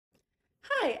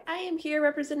Hi, I am here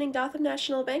representing Gotham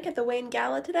National Bank at the Wayne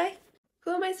Gala today.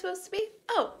 Who am I supposed to be?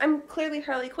 Oh, I'm clearly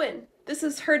Harley Quinn. This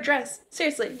is her dress.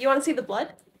 Seriously, you want to see the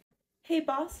blood? Hey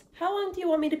boss, how long do you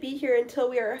want me to be here until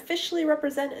we are officially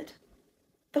represented?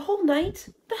 The whole night?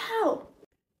 The hell?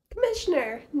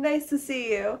 Commissioner, nice to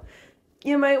see you.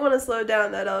 You might want to slow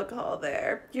down that alcohol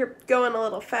there. You're going a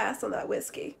little fast on that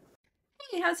whiskey.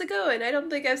 Hey, how's it going? I don't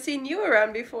think I've seen you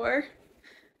around before.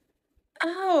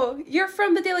 Oh, you're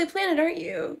from the Daily Planet, aren't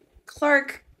you?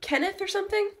 Clark Kenneth or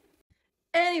something?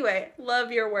 Anyway,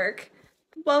 love your work.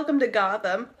 Welcome to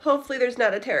Gotham. Hopefully there's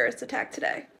not a terrorist attack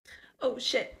today. Oh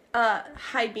shit.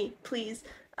 Hide me, please.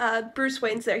 Bruce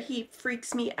Wayne's there. He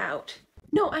freaks me out.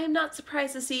 No, I am not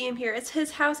surprised to see him here. It's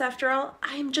his house after all.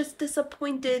 I am just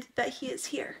disappointed that he is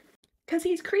here. 'Cause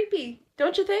he's creepy,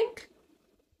 don't you think?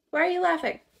 Why are you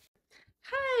laughing?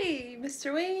 Hi,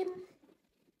 Mr. Wayne.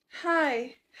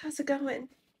 Hi, how's it going?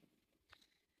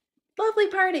 Lovely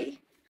party.